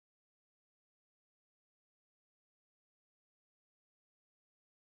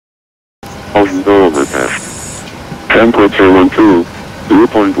1000 over test. Temperature 12,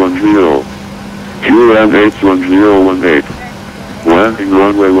 2.10. QNH1018. Landing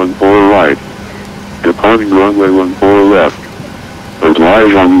runway 14 right. Departing runway 14 left.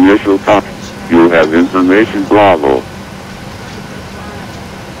 Advise on initial top. You have information Bravo.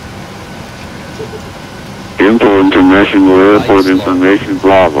 Info International Airport information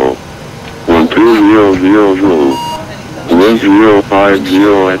Bravo. 12000. Wind 050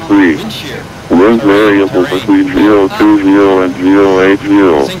 at 3. Wind variable between 020 and 080.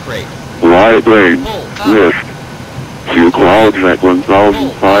 Right lane, mist. Few clouds at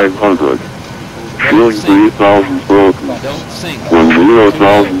 1500. Ceiling 3000 broken.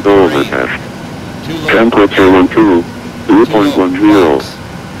 10,000 over test. Temperature 12, 2.10.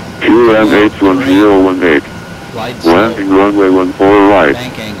 QNH1018. Landing runway 14 right.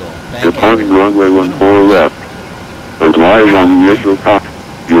 Departing runway 14 left. Advise on initial top.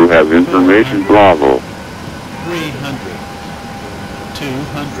 You have information Bravo. 300.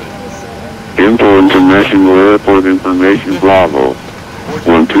 200. Info International Airport information Bravo.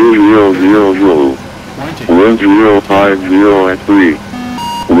 12000. Wind 050 at 3.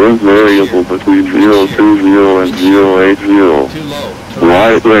 Wind variable between 020 and 080.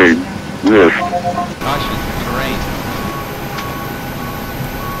 Right lane, mist. Caution, terrain.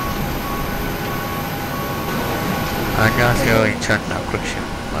 안녕하세요. 인천 quickship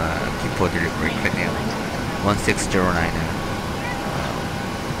기포 delivery 클리어 1609.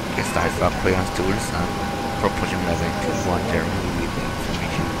 Guest Alpha clearance to Ulsan. Propulsion level 210 with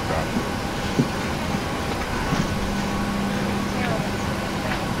information drop.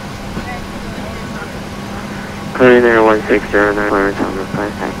 Clearing Air 1609, clearance on the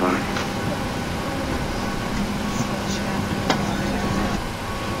flight cycle.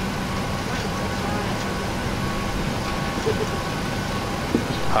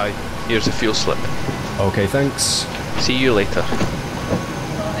 Hi, here's a fuel slip. Okay, thanks. See you later.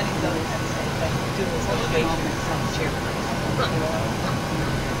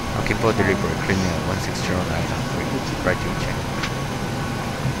 Okay, for delivery clearing 1609. Right to check.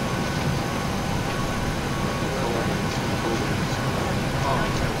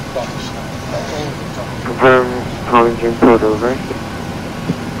 Confirm calling June code over.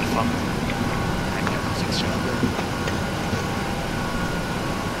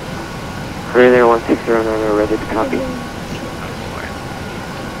 Clearing Air 1609 are ready to copy.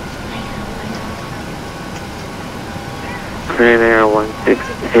 Clearing Air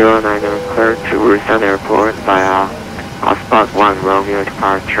 1609 are cleared to Ulsan Airport via Spot 1 Romeo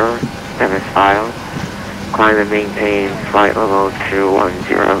departure, status file. Climb and maintain flight level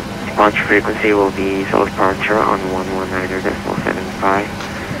 210. Departure frequency will be sole departure on 119.75.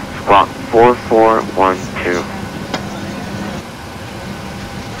 Squawk 4412.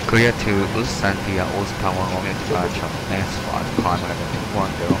 Clear to Ulsan via Osaka Romeo departure. Next flight climb level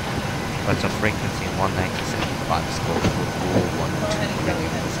 210. Departure frequency 197.5. Squawk 4412.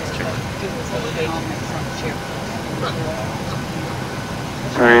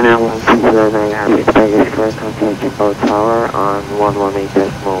 Current Air 1609 has expected clear contact Gigabyte Tower on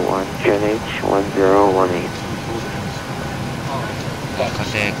 118.1 QNH 1018.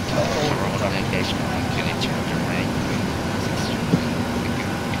 Contact tower on engagement on QNH 1018.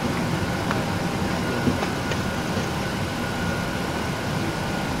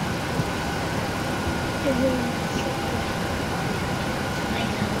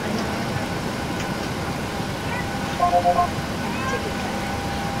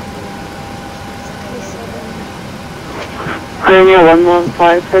 Pioneer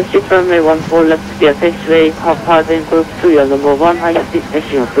 115, taxi runway 14 left via taxiway, car parking group 2, your number 1, high speed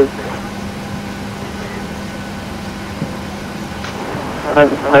taxiing approved.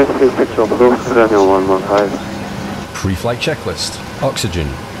 High speed taxi approved, Pioneer 115. Pre-flight checklist. Oxygen.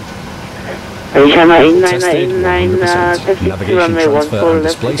 China 89, 8989, taxi runway 14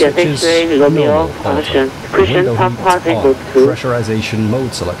 left via taxiway, Romeo, function. Cushion, car parking group 2. Pressurization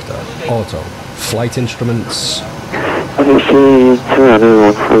mode selector. Auto. Flight instruments. Taxi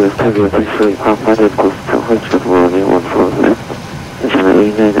 214 left via taxiway, car parking group 2, Hollywood Romeo 14 left. China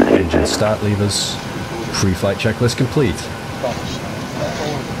 8989. Engine start levers. Pre-flight checklist complete.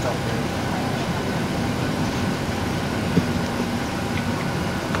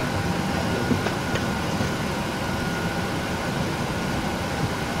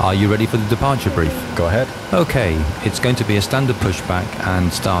 Are you ready for the departure brief? Go ahead. Okay, it's going to be a standard pushback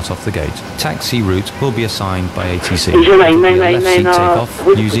and start off the gate. Taxi route will be assigned by ATC. It will be a left seat takeoff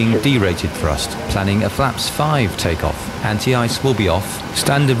using D-rated thrust. Planning a flaps 5 takeoff. Anti-ice will be off.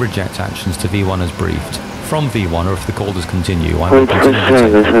 Standard reject actions to V1 as briefed. from V1, or if the call does continue, I will continue to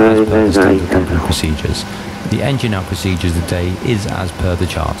take as per the standard company procedures. The engine out procedures today is as per the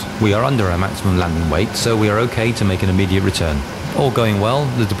chart. We are under our maximum landing weight, so we are okay to make an immediate return. All going well,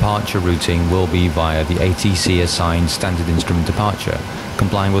 the departure routing will be via the ATC assigned standard instrument departure,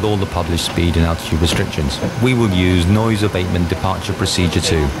 complying with all the published speed and altitude restrictions. We will use noise abatement departure procedure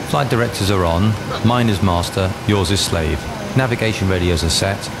 2. Flight directors are on, mine is master, yours is slave. Navigation radios are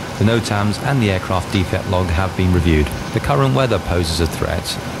set, the NOTAMs and the aircraft defect log have been reviewed. The current weather poses a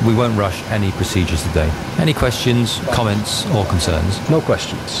threat. We won't rush any procedures today. Any questions, comments or concerns? No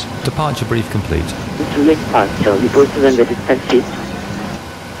questions. Departure brief complete. Departure, report to the taxi.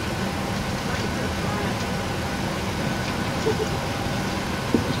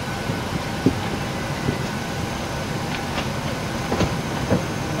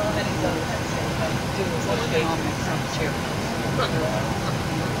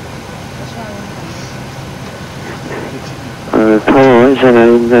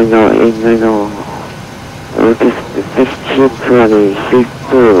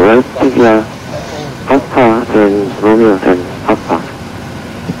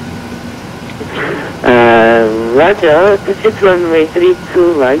 Roger, this is runway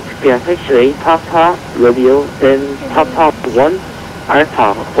 32 right, via taxiway, Papa, Romeo, then Papa 1,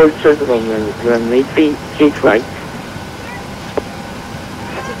 Alpha, Ulsan runway 38 right.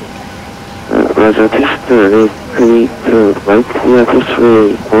 Roger, this is 32 right, via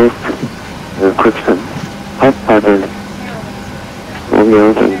taxiway, Golf, Quickson, Papa, then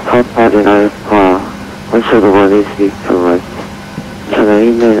Romeo, then Papa, then Alpha, Ulsan runway 32 right.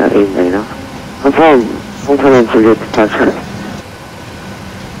 저는 8나이나. 한참 홍천은 줄리엣 타차.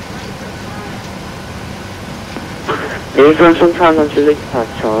 일선 송차는 줄리엣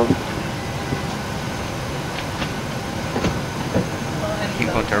타차.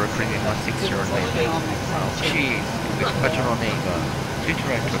 People directly 1609. 혹시 웨스파처론에가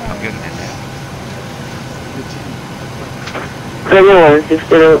트위터라이트로 변경이 됐나요? 그러면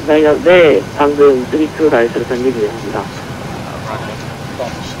 1609, 네, 방금 32 라이트로 변경이 됐습니다.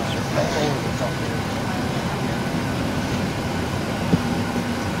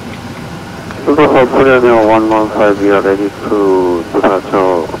 Premier 115, we are ready to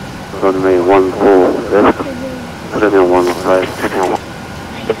departure runway 14 left. Premier 115.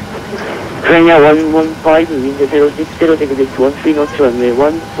 Premier 115, wind 060, degree 13 knots, runway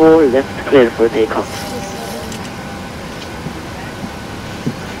 14 left, clear for takeoff.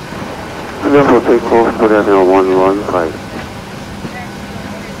 Clear for takeoff, Premier 115.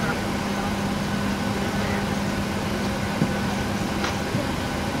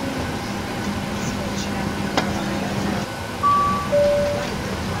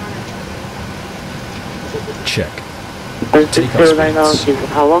 Check. Take off right now, give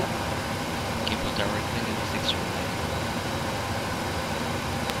power. People directly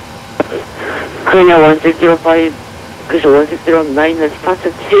 1609. Premier 1605, cushion 1609,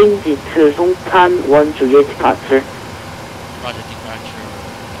 departure change to Songpan 1 Juliet departure. Roger, departure.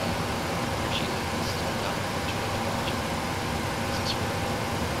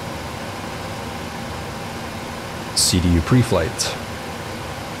 CDU pre-flight.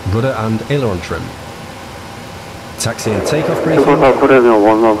 Rudder and aileron trim. Taxi and takeoff briefing.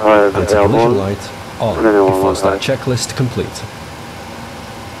 Anti-collision light on. Before start checklist complete.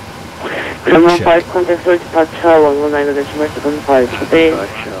 Premier 5 contact for departure 119.75 today.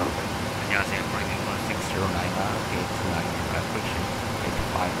 안녕하세요. Boeing 1609가 gate 9 calculation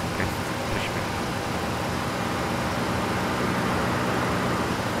 85 pushback.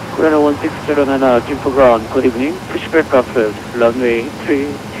 Premier 1609, Jimpo ground, good evening. Pushback approved. Runway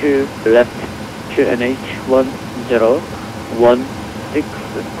 32 left to NH 1016,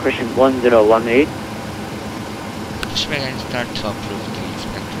 crashing 1018. Pushback and start to approve to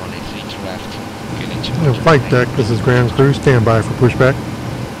expect runway 32 left. Flight deck, this is ground crew, stand by for pushback.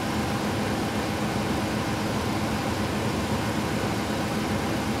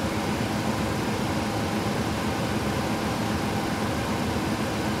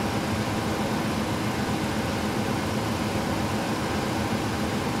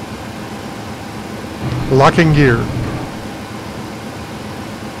 Locking gear.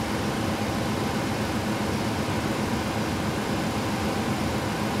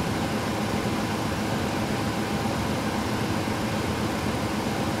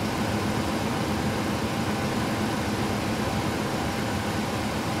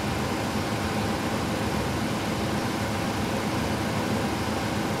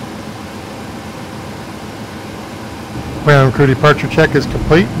 Ground crew departure check is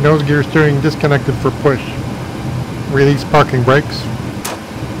complete. Nose gear steering disconnected for push. Release parking brakes.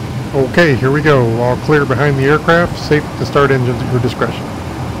 Okay, here we go. All clear behind the aircraft. Safe to start engines at your discretion.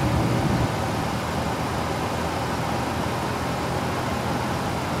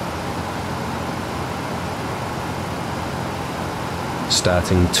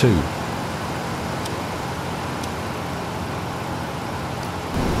 Starting 2.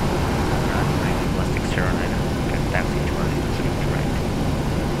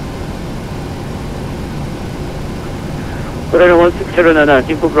 Korean 1609,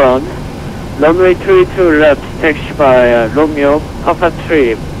 info ground. Runway 32 left, taxi by Romeo, Papa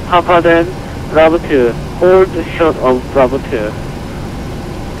 3, Papa then, Bravo 2, hold short of Bravo 2.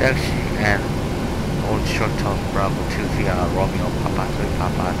 Taxi and hold short of Bravo 2 via Romeo, Papa 3,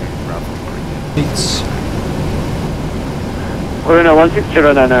 Papa then Bravo 3. Beats. Korean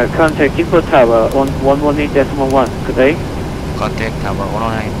 1609, contact info tower on 118.1, good day. Contact tower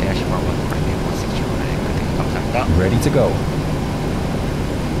 119-1 Korean 1609, good day, 감사합니다. Ready to go.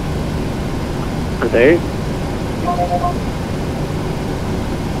 Good day.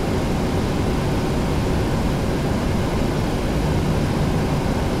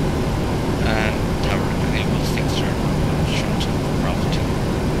 And tower Korean 1609, short of Bravo 2.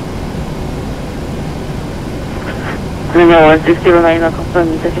 Korean 1609,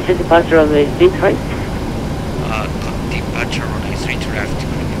 confirm intersection departure on the street right. Departure runway 32 left,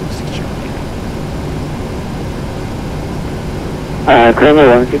 Korean 1609. Korean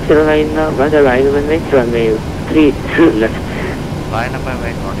 1609, radar alignment right, runway 32 left. Line up by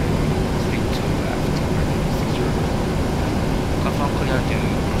right runway 32 left, Korean 1609. Confirm clear to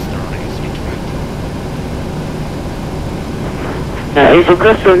cross the runway 32 right. Is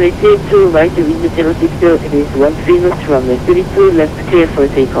cross runway 32 right, wind 06, it is 13 knots, runway 32 left, clear for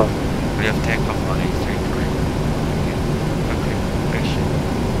takeoff. Clear of takeoff runway 32 right. Okay, correction.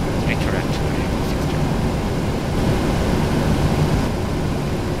 32 left, Korean 1609.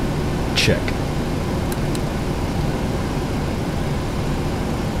 Check.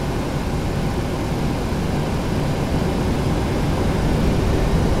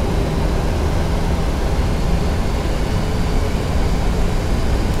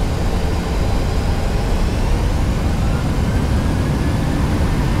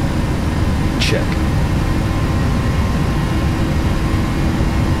 Check.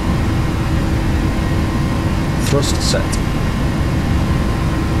 Thrust set.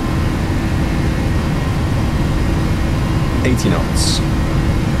 $80 knots.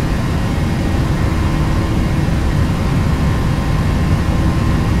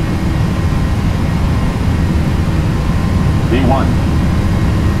 V1.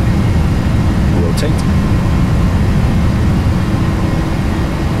 Rotate.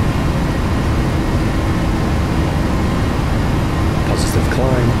 Positive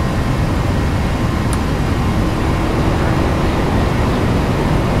climb.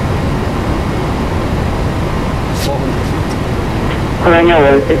 Korean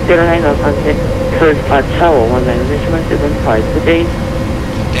 1609, contact third departure 119.75, good day.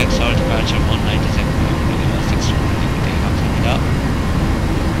 Contact Seoul departure 197, Korean 1609, good day, 감사합니다.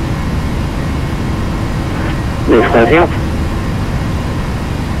 네, 수고하세요.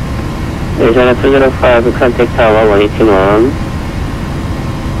 네, 전화 205, contact tower 181.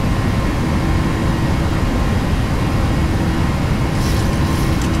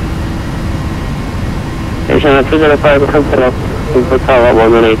 네, 전화 205, contact info tower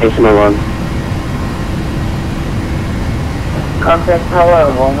 118.1. Contact tower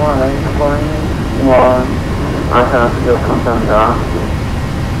 118.1. 감사합니다.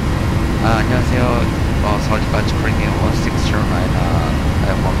 안녕하세요. 서울 디파처 Korean 1609,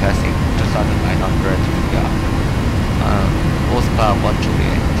 I'm passing 2900 via Oscar 1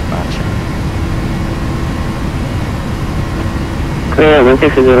 Juliet departure. Korean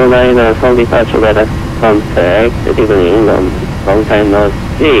 1609, Seoul departure radar contact, evening, long time no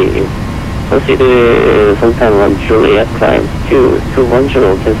see. Proceed sometime 1 Juliet, climb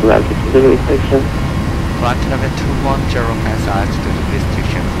 210, cancel altitude restriction. Climb to level 210, cancel altitude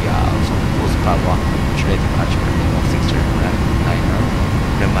restriction via Oscar 1 Juliet departure Korean 1609,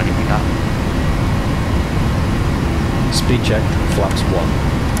 오랜만입니다. Speed check. Flaps 1.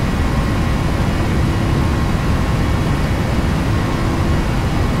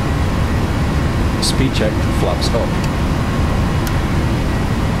 Speed check. Flaps up.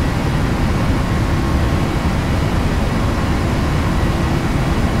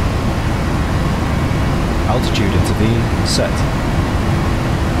 Altitude into V, set.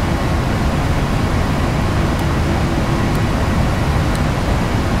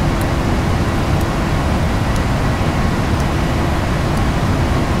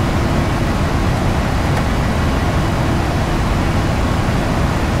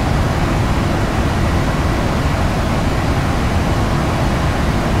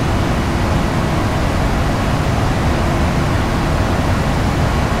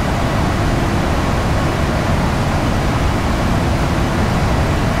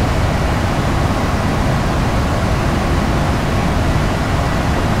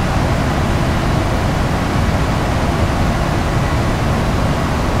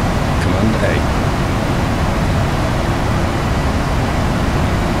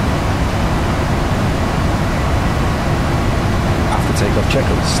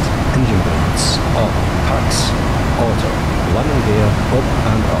 checklist. Engine bleeds. On. Packs. Auto. Landing gear. Up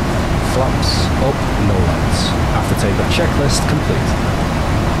and off. Flaps. Up. No lights. After takeoff checklist complete.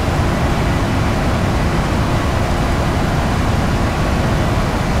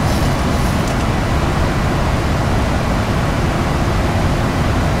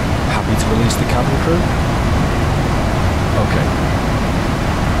 To release the cabin crew? Okay.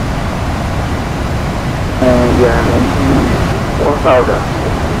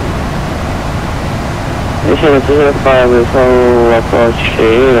 Incheon 205 so approach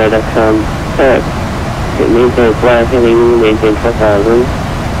reduction check. It maintain flight heading, maintain 4000.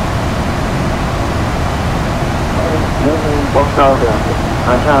 Box out,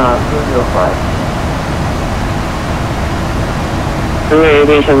 Antenna 205.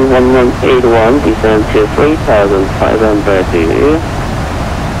 Aviation 1181, descend to 3,500 feet.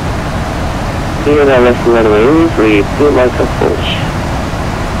 Clear the left runway, 32 like approach.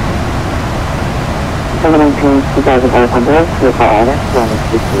 719, 2,500, clear for RS,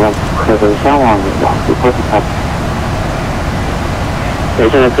 161, clear 상황입니다. report to top.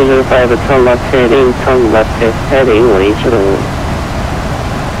 Incheon 205, turn left heading, turn left heading, 120.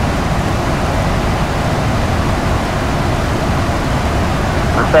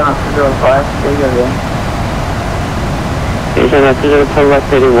 Incheon 205, stay again. Incheon 205, left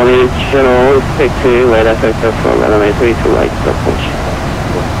heading 180, expect to radar sector from runway 32 right approach.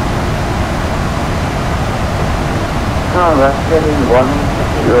 Left heading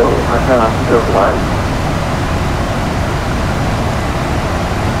 180, Incheon 205.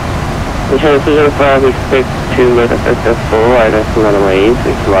 Incheon 205, expect to radar sector 4 right from runway 6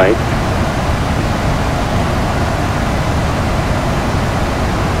 right.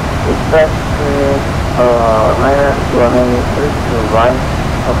 Expect running 32 right,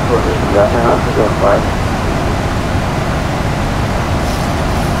 approach right.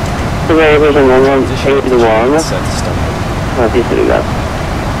 Aviation 1181, disregard.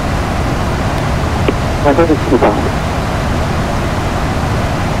 disregard.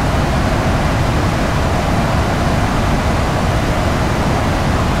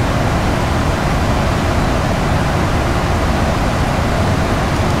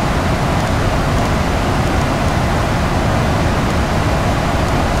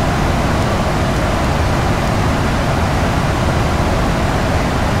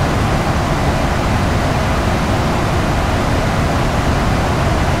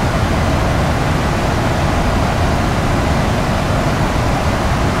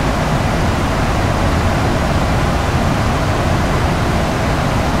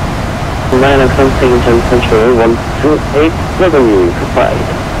 Line of something control 1287 provide.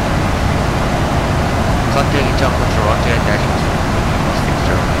 Contact Incheon control 1-60.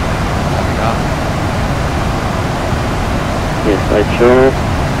 갑니다. Yes, I sure.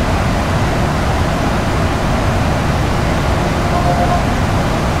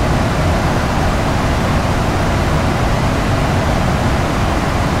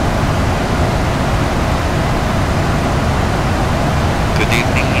 Good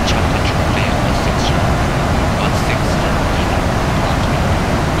evening, Incheon control 160. 160.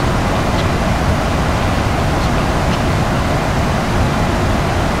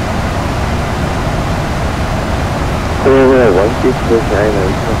 Clear 169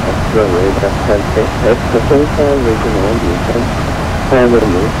 runway transit at the same time regional descent. Primary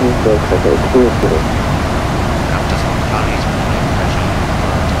motion for total 20. After some time is pressure.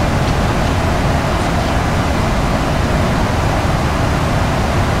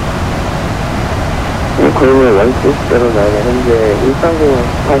 Clear 160는 현재 일상공항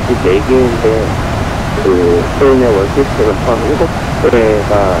 84개인데 그 서울내 160를 포함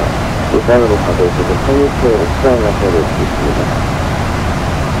 7개가 울산으로 가고 있어서 평일째 옥상 가셔야 될 수 있습니다.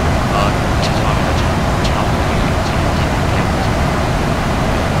 죄송합니다.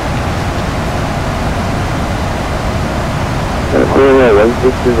 고용의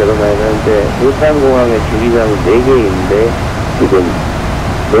 16009는 현재 울산공항의 주기장이 4개인데 지금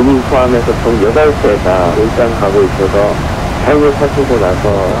여기 포함해서 총 8대가 울산 가고 있어서 타임을 하시고 나서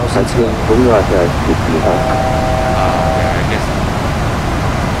다시 종료하셔야 할 수 있습니다. 네, 알겠습니다.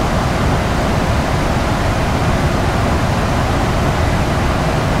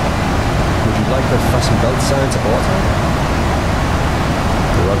 Would you like the fasten belt sign to auto?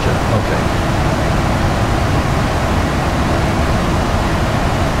 Roger, okay.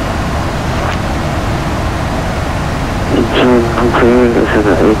 Conclusion is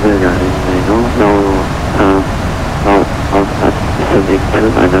subject to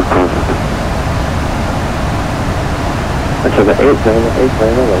minor causes. So the 8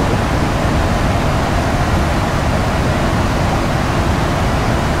 minor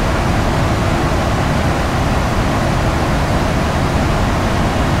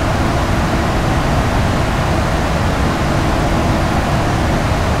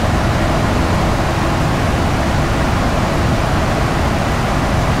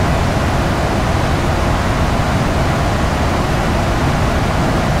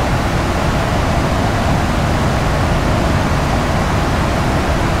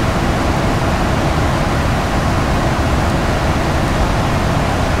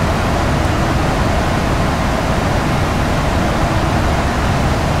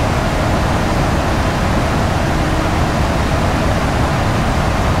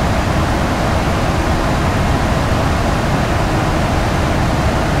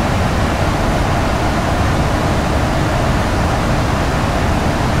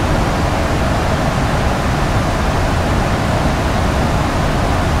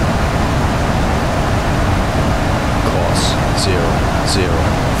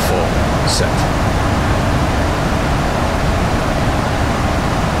set.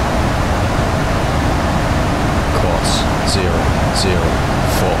 Course 004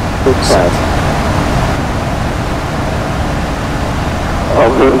 set.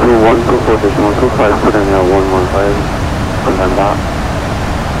 Over to 124.25, put in 115, and back.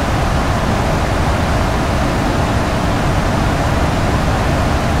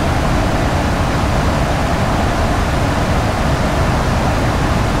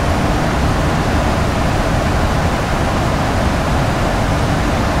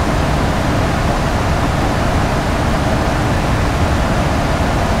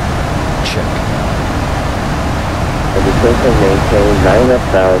 Maintain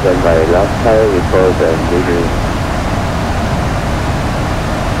 9,000 by last time report and degree.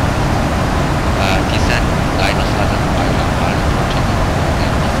 Descent -7 by pilot approaching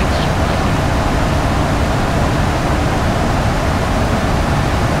and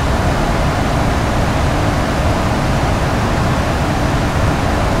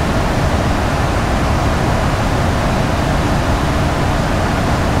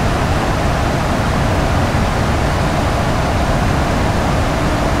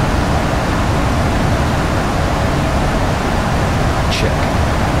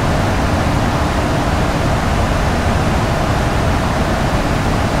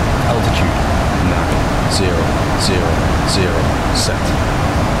 000 set.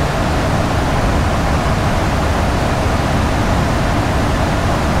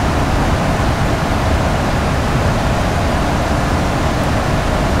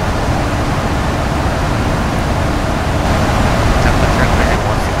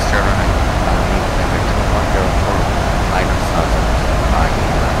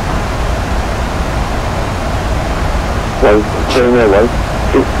 Terminal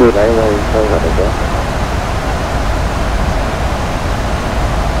 169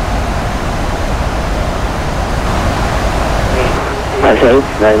 Passage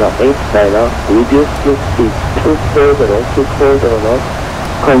 908, 908, reduce your speed, 240 knots,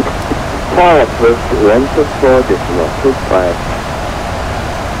 compare approach 124.25.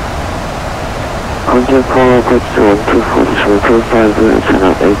 Contact call approach to 124.25,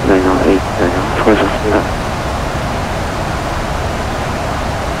 channel 8908, 수고하셨습니다.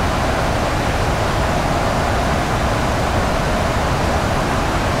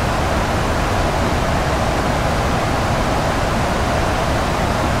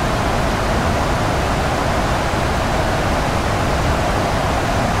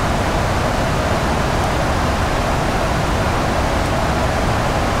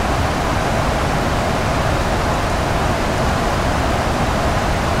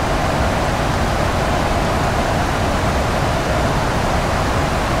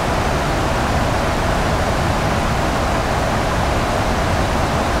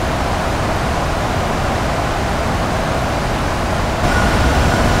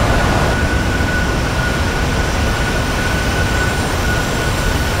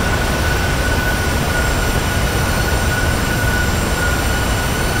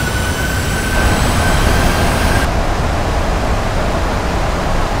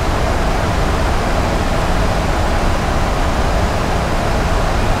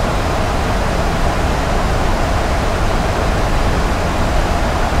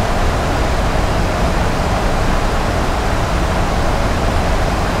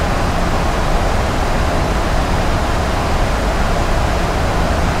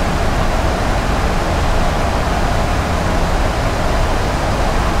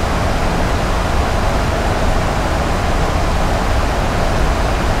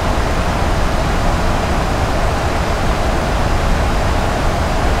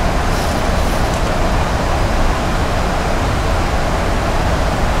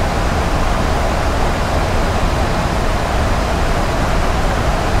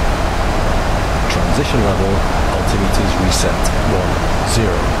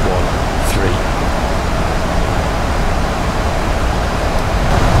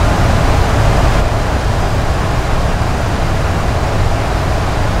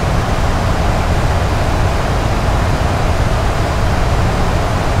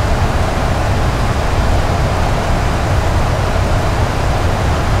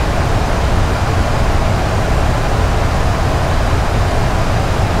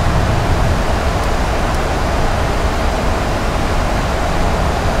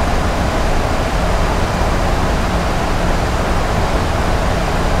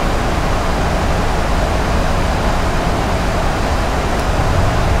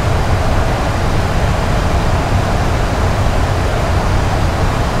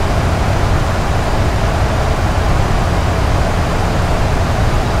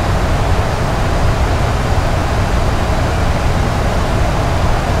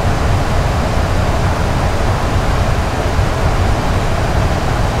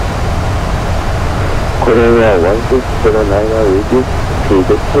 Korea 1609 reduce speed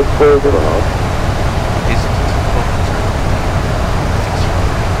to 40 knots. This is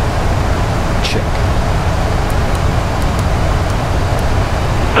Check.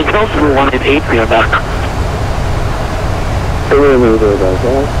 Control to 188, we are back. Kilometer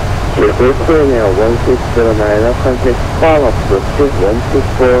dozen. Korea 1609 contact call up to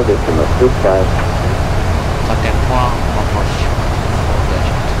 164 decimal 25. contact 포항 142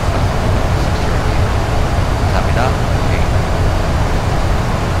 감사합니다.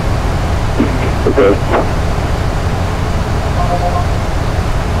 Okay.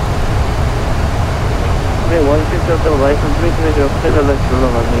 네, 160 라이선 3km 페달러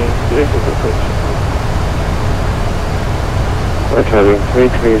줄러가니 스트레스 좋고. We're traveling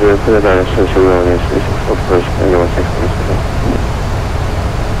 330 for the direction to Rowan is of course, and you're 6 minutes.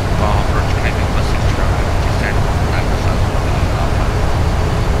 approach connecting bus 6 descent 9%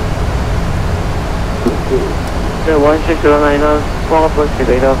 네, 1609은 포항버스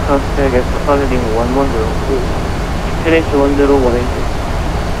레이더 컨스텍에서 파괴딩 110. 피니시 1018.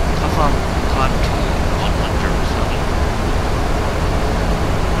 사선 컨트 107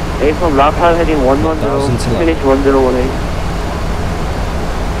 에이폰 라팔 헤딩 110, 피니시 1018.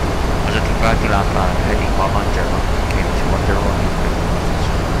 Gigabyte Lapa heading 100 came to 101.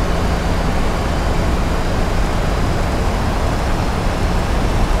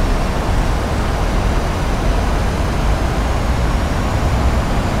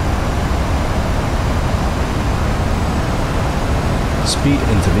 Speed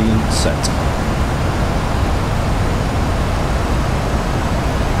intervene set.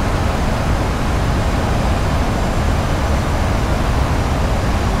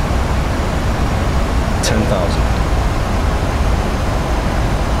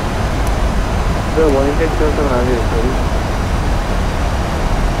 그 원인택트에서 나중에 있어요.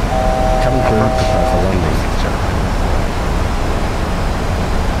 Cabin crew prepare for landing.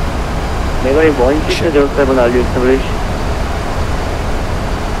 내가 이 원시트 07 알류 establish.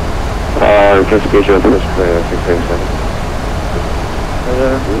 Just visual first player 637.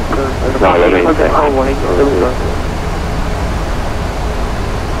 내가 컨택하고 원인택트 07.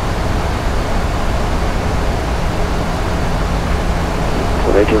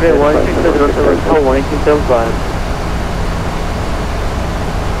 그래, 160 들었으면 더 160.5.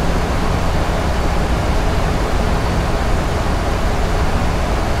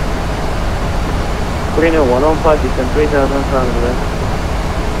 우리는 115 디센 3,500.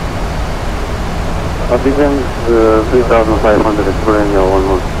 Descend 3,500 Korea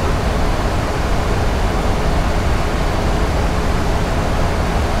 11.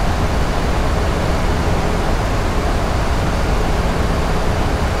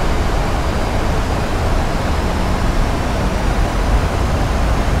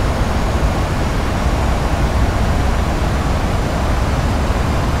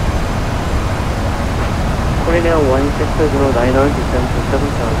 Korea 1609 descent to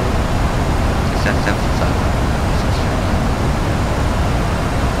 7,000. descent 7,000.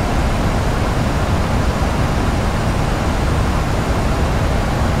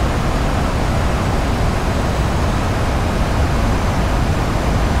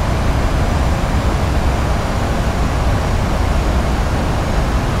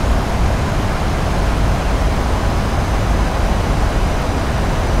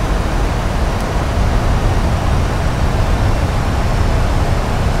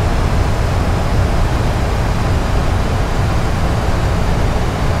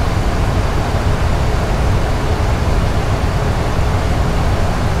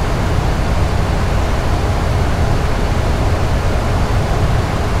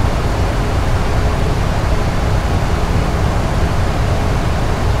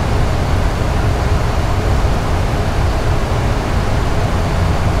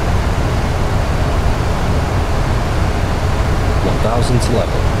 To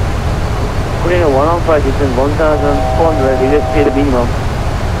level. Korea 115 descent 1,400 release speed minimum.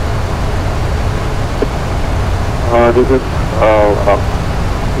 This is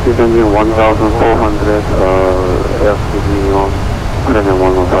engine 1,400 airspeed minimum, Korea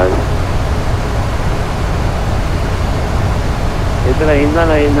 115. 얘들아,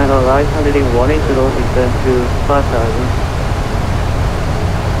 인나라, right handling 180 descent to 5,000.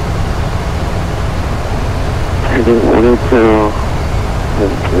 Heading 180.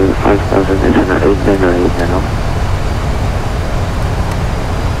 5,000 is an 8 now.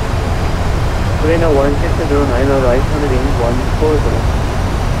 Korea 1609 right handling 140.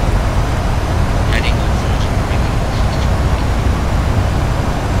 heading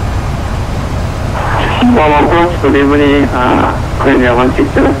 140. Well, approach delivery, Korea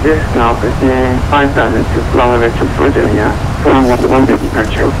 1606, now proceeding 5,002 kilometers to Virginia, from London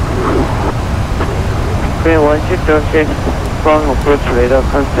departure. Korea 1606, strong approach radar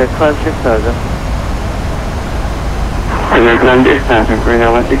contact 6,000. Korea ground distance, Korea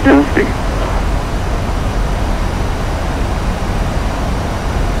 1606.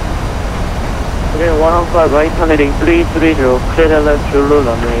 Korea 115, right handling 330, clear alert Jeju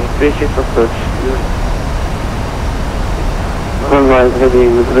runway 36 approach. Right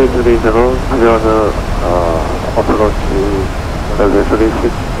heading 330, we are the approach level 36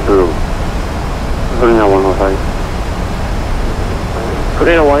 to Korea 105.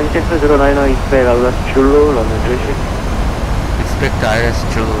 Korea 1609, expect alert Jeju runway 36. Expect IRS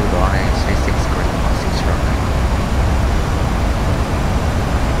to runway 36, Korea 16 runway.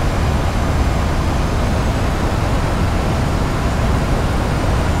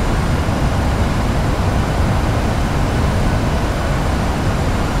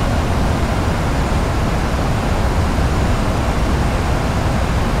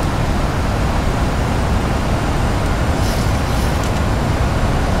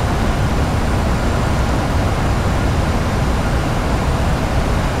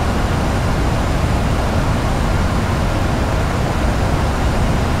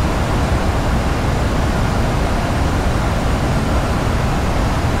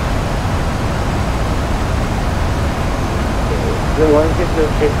 Korea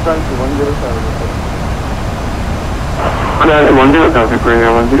 1606, front to 107. Korea 107, Korea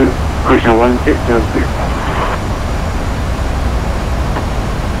 10, Korea 1606.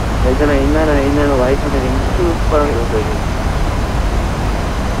 예전에 있는 right handling 2 4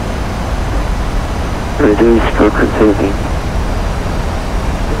 Reduce for conserving.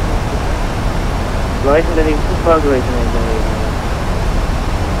 right handling 2 4 예전에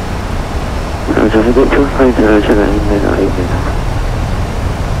저희도 투파이드를 제가 있는 아이입니다.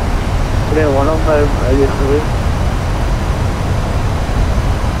 Korea 115, 알겠어요?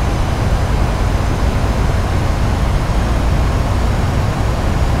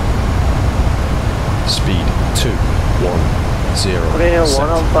 Speed 210. Korea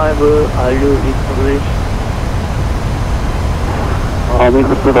 115, are you established?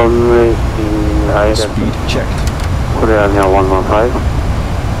 Abcus runway in Ireland. Speed checked. Korea 115.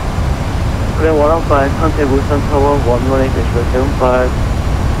 Korea 115, contact Ulsan Tower 118.75.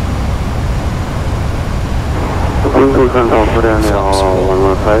 Ulsan Tower, Korea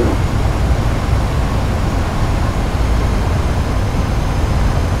 115.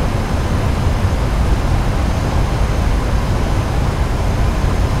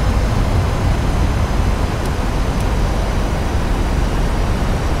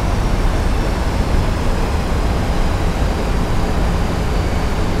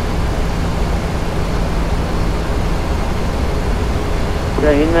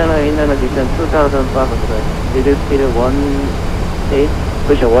 인내는 지금 2,500. Middle speed 18,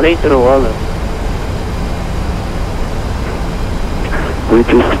 그렇죠, 180 1.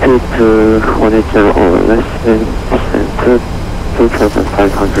 Reduce speed to 180 or less than percent to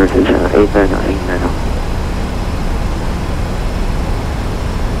 2,500 is 890.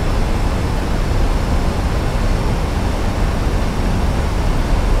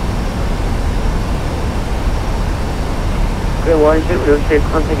 Korea 1606,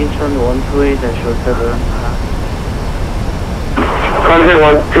 contact Incheon 128.07. Contact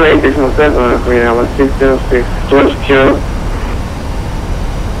 128.7, Korea 1606, George Q.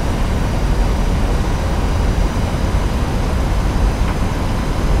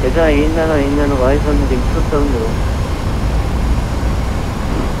 예전에 있는 right handling 2,000.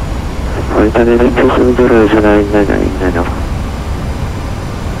 일단은 표승들을 전화 있나요?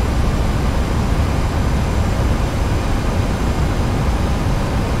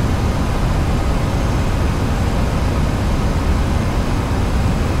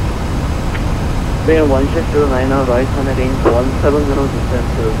 Korea 1609, right handling 170 descent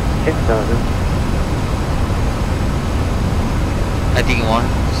to 6,000. Heading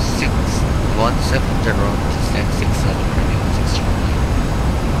 170 descent 6,000, runway 16 runway.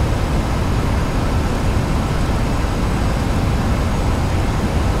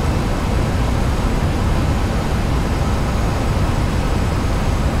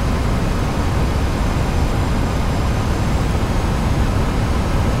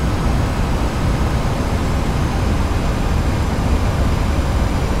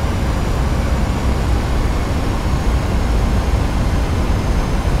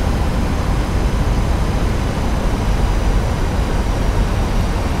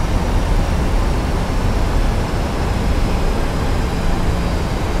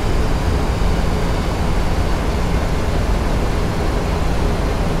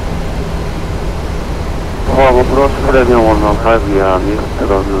 approach Premium 115 via East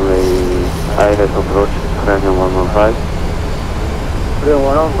runway ILS approach Premium 115. Premium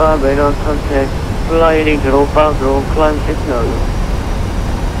 115, radar contact, flying 050, climb signal.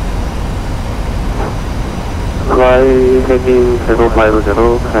 Fly heading 050,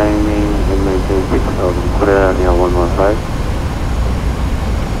 climbing and maintain 6000, Korea near 115.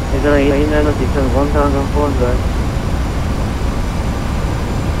 Is there a inland distance 1400?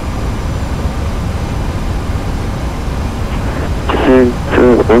 Descent to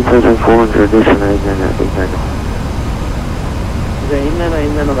 1400, descent at 890. The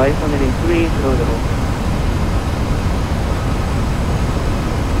inland right handling 300.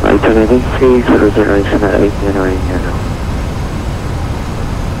 Right handling 300, descent at 890.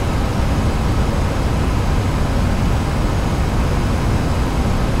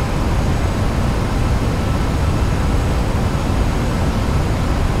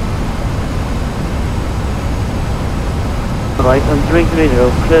 Right on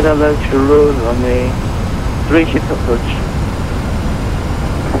 330, clear the left to road on a 3-shift approach.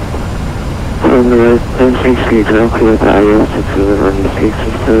 From the right 1060, clear the IL-6 running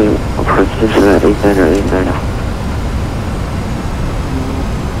 662, approach station at 890.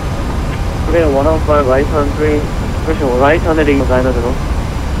 Clear 115, right on 3, pushing right on the ring 900.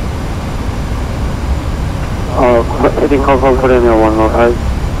 Heading confirm Korea near 115.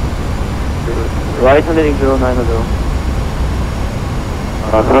 Right on the ring 0900.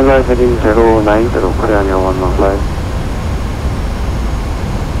 Sunrise heading 090, Korea near 115.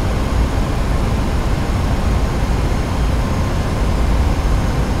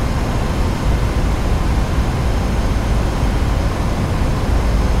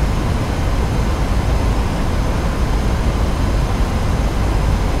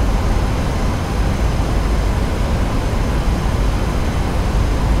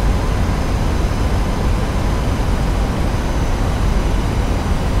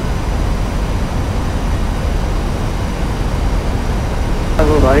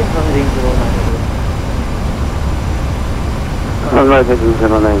 Right on ring 090. Sunrise heading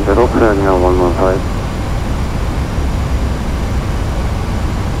 090, Korea near 115.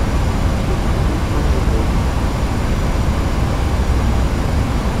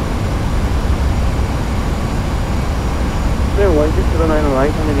 Clear 1609,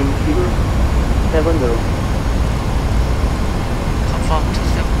 right on the ring 70. Confirm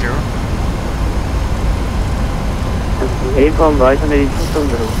 270. 8 from right on the ring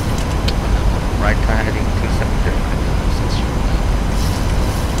 270. Right turn heading 270.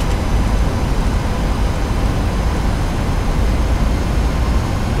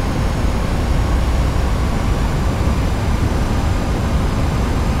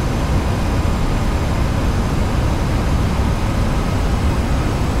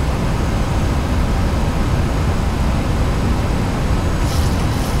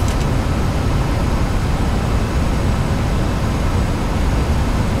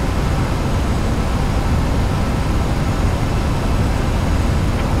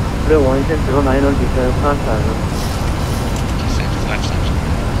 Clear 1609 on descent contact. Descent 5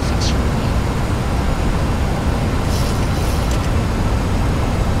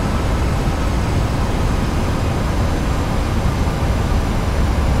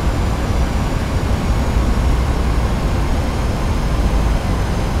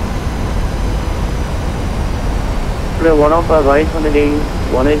 Clear 115, right on the ring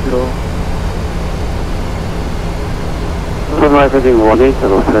 180. Sunrise heading 180,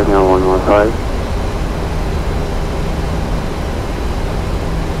 Korea near 115.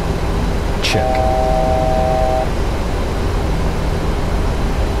 Check.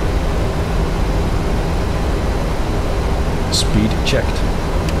 Speed checked.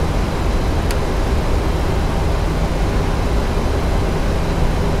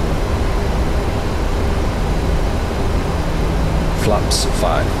 Flaps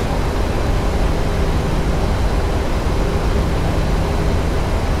 5.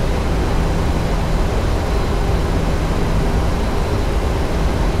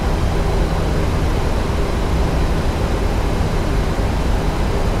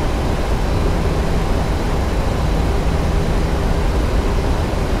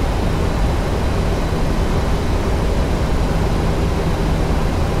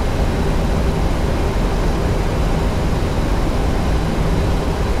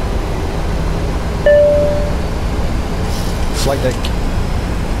 Flight deck.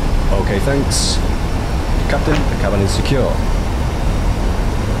 Okay, thanks. Captain, the cabin is secure.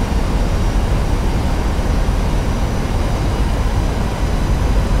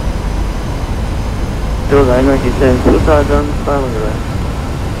 Those I know descent 2500.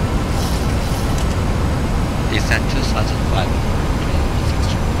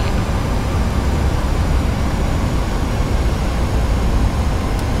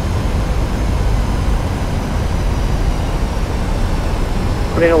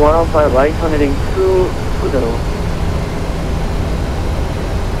 Korean 115, right turn heading 220.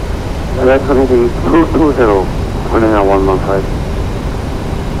 Right turn heading 220, Korean 115.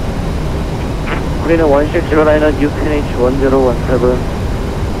 Korean 160, UPNH 1017.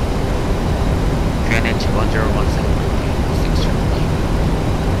 QNH 1017.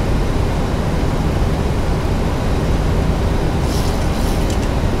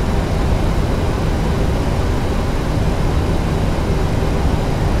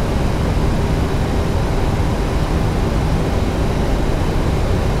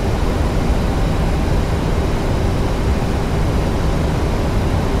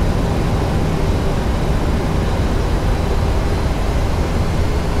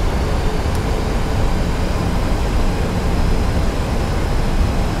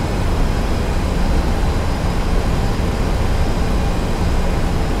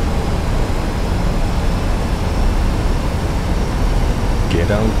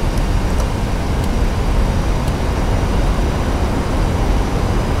 Down.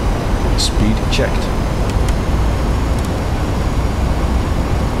 Speed checked.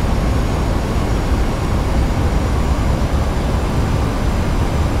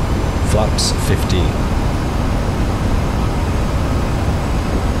 Flaps 15.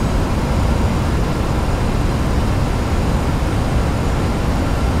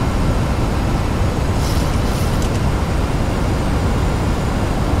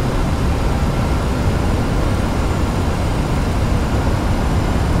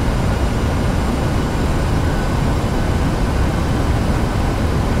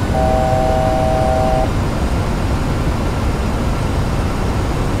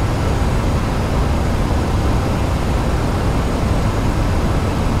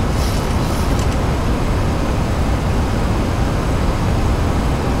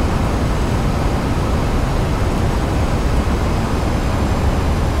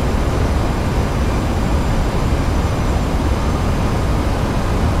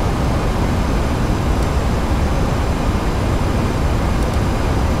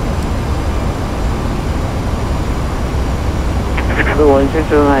 The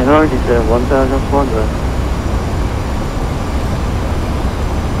 160 is 1,400.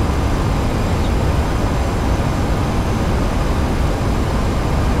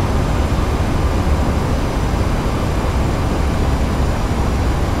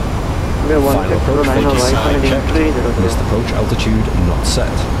 Final approach voltage side checked. Missed approach altitude not set.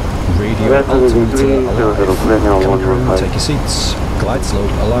 Radio altimeter alive. Come through, take your seats. Glide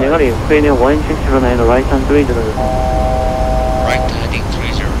slope alive. Negative, Korean 1609, right hand 300. Right heading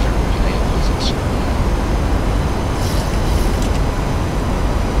 300, relay 160.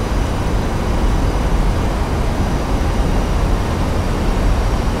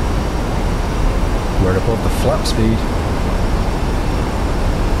 We're above the flap speed.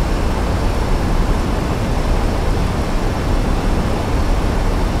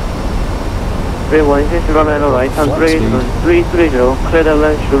 Korean 1609, right hand 330, clear the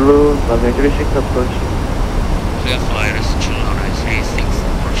line, Jeju, runway 36 approach. Clear flyers, Jeju, runway 36,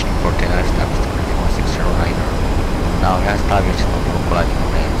 approaching 49, steps to 160 rider. Now has target localizing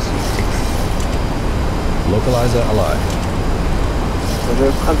runway 36. Localizer alive.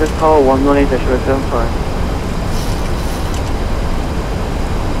 Contact tower 118.75.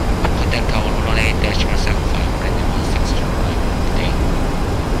 Contact tower 118.75, runway 160 rider.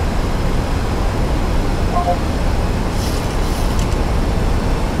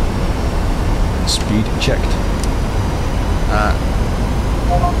 Speed checked.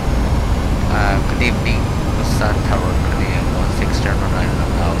 Good evening, Ulsan Tower, Korean 160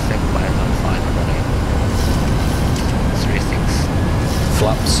 now set by on 536.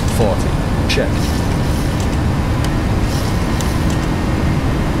 Flaps 40. Checked.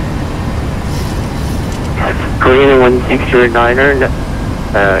 Korean 160er,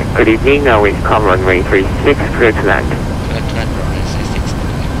 good evening, now we come runway 36, clear to land. Clear to land, runway 36,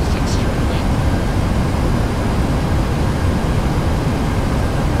 Korean 160.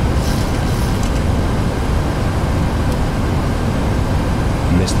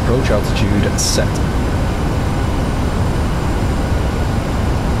 Missed approach altitude set.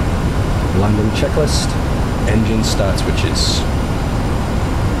 Landing checklist. Engine start switches.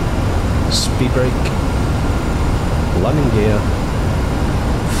 Speed brake. Landing gear.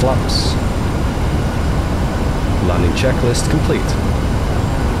 Flaps. Landing checklist complete.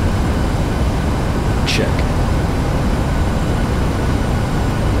 Check.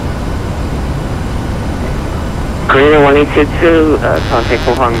 Korean 1822, contact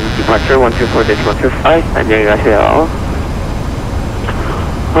Pohang departure 124.125, 안녕히 가세요.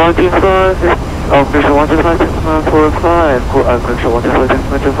 124, Cruiser 125.45, Cruiser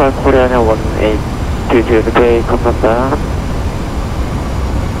 125.45, Korea 1822, good day, 감사합니다.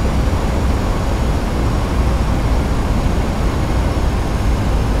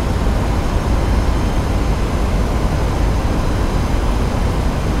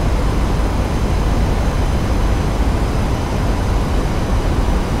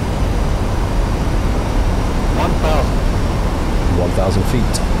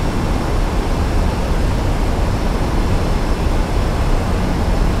 Feet.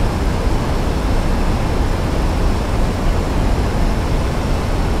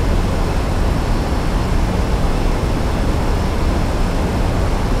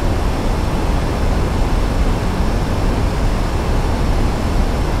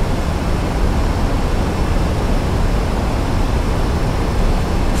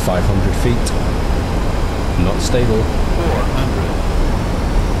 Feet. Not stable. 400.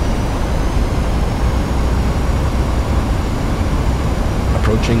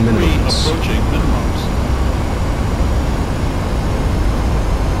 Approaching minimums. Approaching minimums.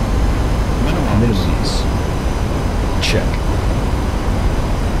 Minimums. Check.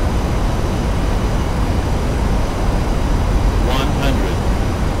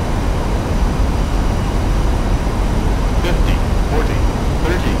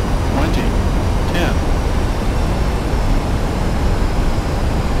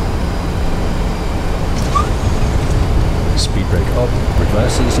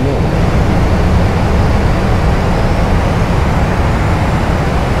 Reverses normal.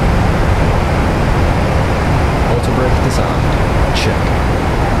 Auto brake disarmed. Check.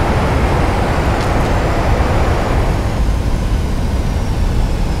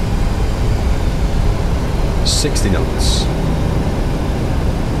 $60 knots.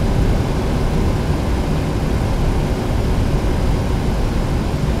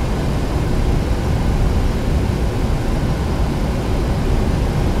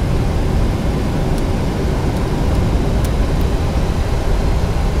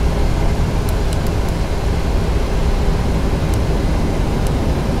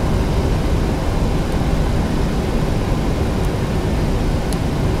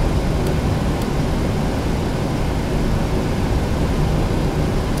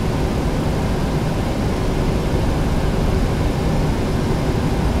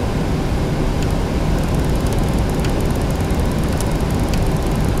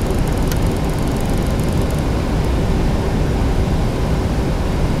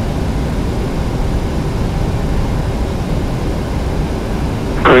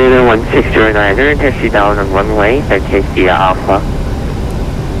 Korean 1609er, taxi down on runway, Activesky Alpha.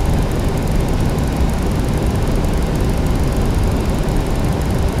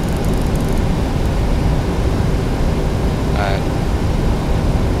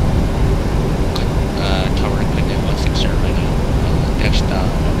 Tower Korean 160 right now. Taxi down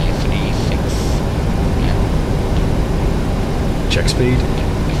on A36. Check speed.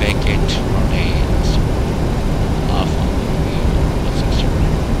 Vacate on A Alpha.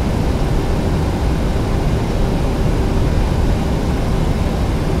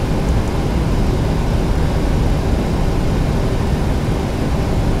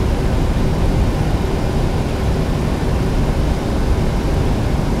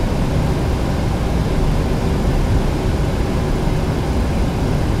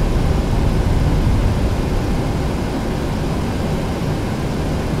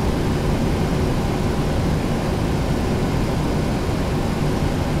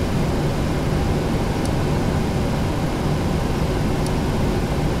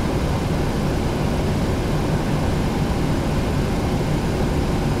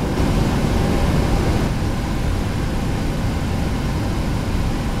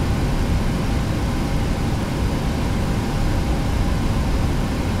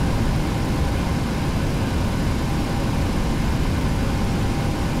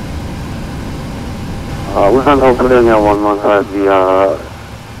 울산 OverLand 115 via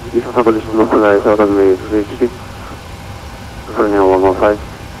Eastern Submission localized runway 36, OverLand 115.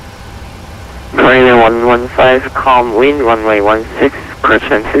 Korean 115, calm wind, runway 16,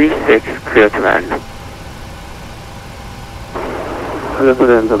 correction 36, clear to land. Clear to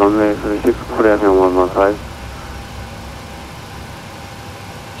land, runway 36, Korean 115.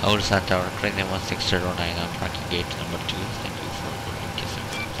 Ulsan Tower, Korean 1609, parking gate number 2. Thank you for boarding KSM.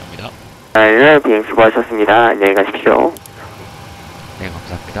 감사합니다. 네, 비행 수고하셨습니다. 안녕히 가십시오. 네,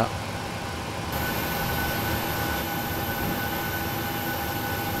 감사합니다.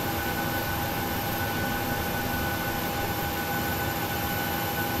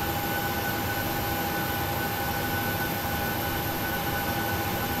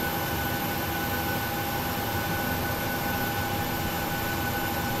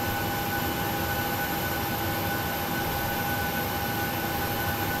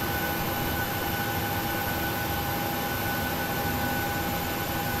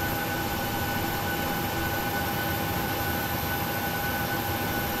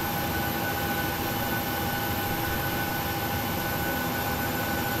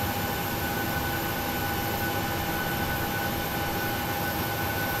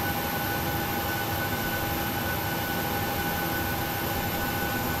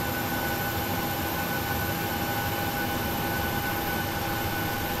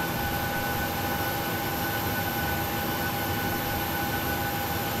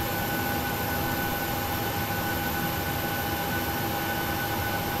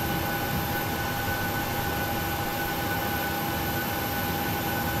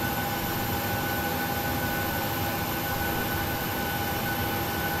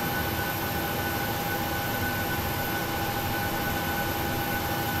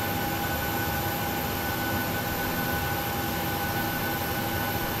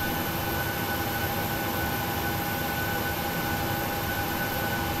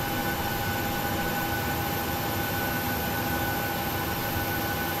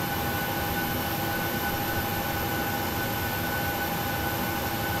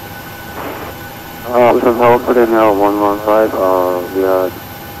 Ulsan Tower, Korea 115, we are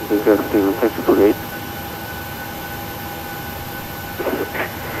requesting taxi to gate.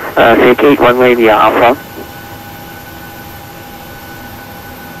 Vacate runway via Alpha.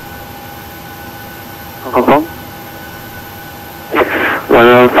 Confirm?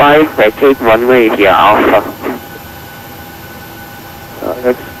 115, vacate runway via Alpha.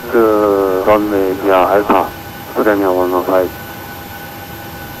 Next runway via Alpha, Korea 115.